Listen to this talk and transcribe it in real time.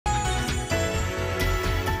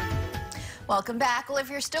Welcome back. Well, if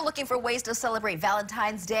you're still looking for ways to celebrate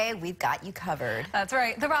Valentine's Day, we've got you covered. That's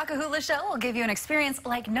right. The Rock-A-Hula show will give you an experience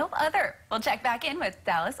like no other. We'll check back in with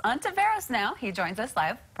Dallas Ontiveros now. He joins us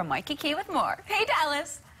live from Waikiki with more. Hey,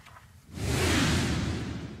 Dallas.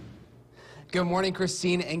 Good morning,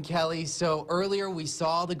 Christine and Kelly. So earlier we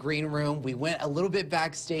saw the green room. We went a little bit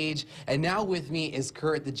backstage, and now with me is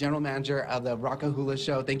Kurt, the general manager of the Rock-A-Hula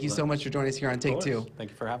show. Thank you so much for joining us here on Take Two. Thank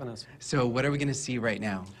you for having us. So what are we going to see right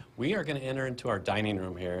now? We are going to enter into our dining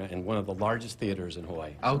room here in one of the largest theaters in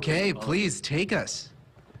Hawaii. Okay, please take us.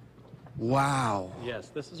 Wow. Yes,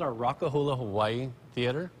 this is our Rock-A-Hula Hawaii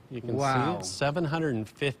theater. You can see it's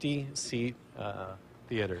 750 seat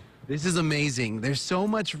theater. This is amazing. There's so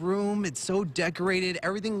much room. It's so decorated.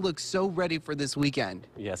 Everything looks so ready for this weekend.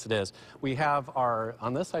 Yes, it is. We have our,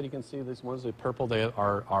 on this side you can see these ones, the purple, they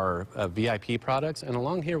are our VIP products, and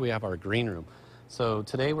along here we have our green room. So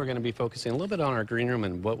today we're going to be focusing a little bit on our green room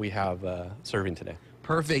and what we have serving today.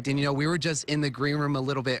 Perfect. And you know, we were just in the green room a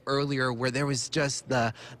little bit earlier where there was just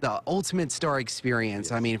the ultimate star experience.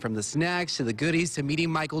 Yes. I mean, from the snacks to the goodies to meeting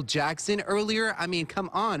Michael Jackson earlier. I mean, come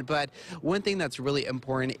on. But one thing that's really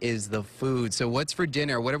important is the food. So what's for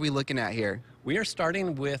dinner? What are we looking at here? We are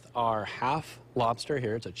starting with our half lobster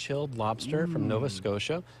here. It's a chilled lobster from Nova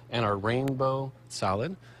Scotia, and our rainbow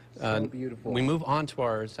salad. So beautiful. We move on to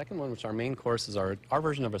our second one, which our main course is our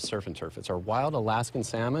version of a surf and turf. It's our wild Alaskan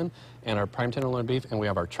salmon and our prime tenderloin beef, and we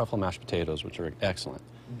have our truffle mashed potatoes, which are excellent.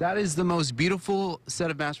 That is the most beautiful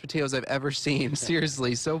set of mashed potatoes I've ever seen.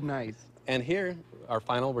 Seriously, so nice. And here, our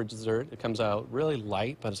final dessert, it comes out really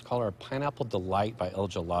light, but it's called our Pineapple Delight by El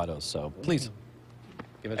Gelato. So please.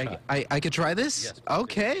 Give it a shot. I could try this? Yes.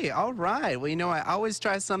 Okay, all right. Well, you know, I always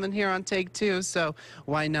try something here on Take Two, so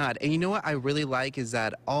why not? And you know what I really like is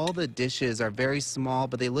that all the dishes are very small,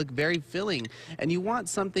 but they look very filling. And you want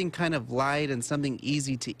something kind of light and something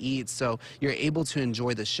easy to eat, so you're able to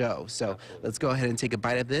enjoy the show. So let's go ahead and take a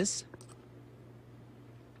bite of this.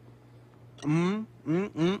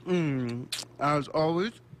 As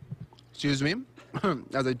always, excuse me,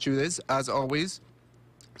 as I chew this, as always,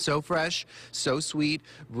 so fresh, so sweet,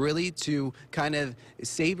 really to kind of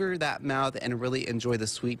savor that mouth and really enjoy the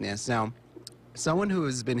sweetness. Now, someone who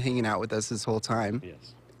has been hanging out with us this whole time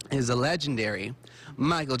is a legendary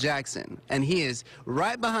Michael Jackson, and he is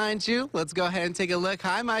right behind you. Let's go ahead and take a look.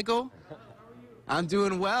 Hi, Michael. How are you? I'm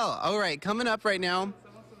doing well. All right, coming up right now.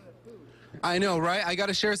 I know, right? I got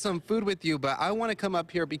to share some food with you, but I want to come up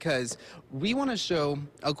here because we want to show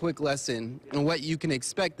a quick lesson on what you can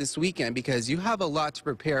expect this weekend, because you have a lot to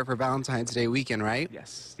prepare for Valentine's Day weekend, right?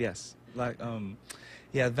 Yes, yes. Like,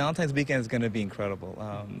 yeah, Valentine's weekend is going to be incredible.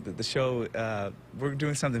 The show, we're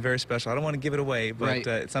doing something very special. I don't want to give it away, but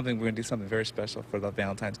it's something we're going to do something very special for the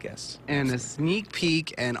Valentine's guests. And a sneak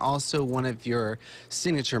peek, and also one of your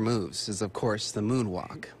signature moves is, of course, the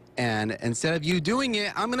moonwalk. And instead of you doing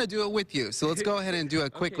it, I'm going to do it with you. So let's go ahead and do a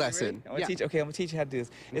quick lesson. I'm going to teach you how to do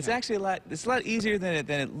this. It's actually a lot easier than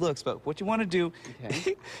it looks. But what you want to do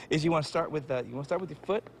is you want to start with your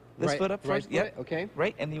foot. This foot up first. Yep. Okay.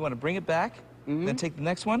 Right, and you want to bring it back. Then take the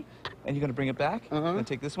next one, and you're going to bring it back. Then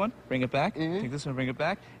take this one, bring it back. Take this one, bring it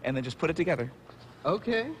back, and then just put it together.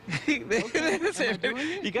 Okay. That's it.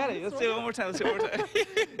 You got it. Let's do it one more time.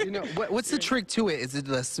 You know, what's the trick to it? Is it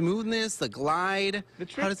the smoothness, the glide? The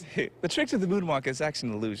trick to the moonwalk is actually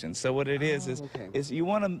an illusion. So what it is you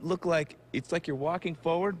want to look like it's like you're walking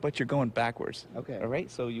forward, but you're going backwards. Okay. All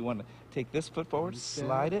right. So you want to take this foot forward,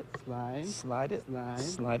 slide it, slide it.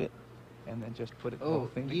 And then just put it.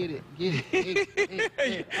 Get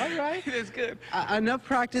it. All right. That's good. Enough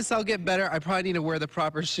practice, I'll get better. I probably need to wear the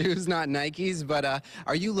proper shoes, not Nikes. But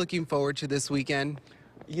are you looking forward to this weekend?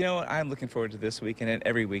 You know what? I'm looking forward to this weekend and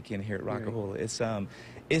every weekend here at Rock-A-Hula.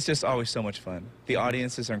 It's just always so much fun. The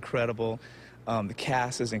audiences are incredible. The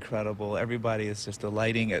cast is incredible. Everybody is just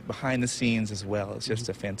delighting behind the scenes as well. It's just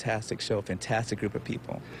a fantastic show, a fantastic group of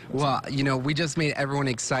people. Well, you know, we just made everyone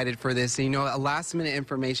excited for this. And, you know, a last-minute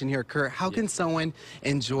information here, Kurt. How can someone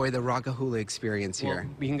enjoy the Rock-A-Hula experience here?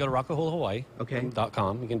 Well, you can go to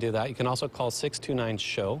rockahulahawaii.com. You can do that. You can also call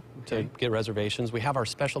 629-SHOW to get reservations. We have our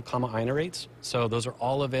special Kama-Aina rates, so those are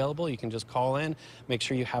all available. You can just call in, make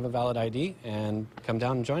sure you have a valid ID, and come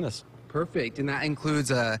down and join us. Perfect. And that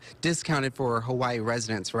includes discounted for Hawaii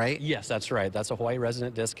residents, right? Yes, that's right. That's a Hawaii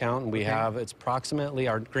resident discount. And we have, it's approximately,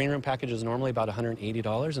 our green room package is normally about $180,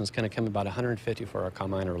 and it's going to come about $150 for our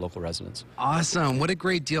Kama-Aina or local residents. Awesome. What a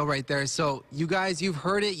great deal right there. So you guys, you've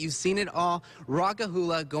heard it. You've seen it all.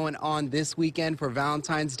 Rock-A-Hula going on this weekend for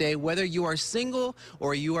Valentine's Day. Whether you are single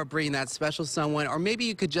or you are bringing that special someone, or maybe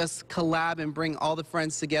you could just collab and bring all the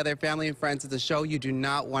friends together, family and friends. It's a show you do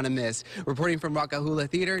not want to miss. Reporting from Rock-A-Hula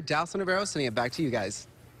Theater, Dallas Navarro, sending it back to you guys.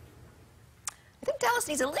 I think Dallas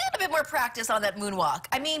needs a little bit more practice on that moonwalk.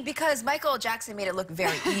 I mean, because Michael Jackson made it look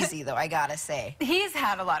very easy, though, I gotta say. He's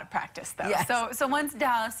had a lot of practice, though. Yes. So once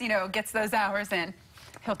Dallas, gets those hours in,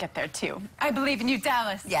 he'll get there, too. I believe in you,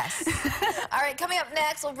 Dallas. Yes. All right, coming up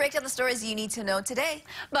next, we'll break down the stories you need to know today.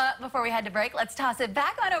 But before we head to break, let's toss it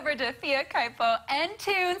back on over to Fia, Kaipo, and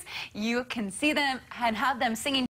Tunes. You can see them and have them singing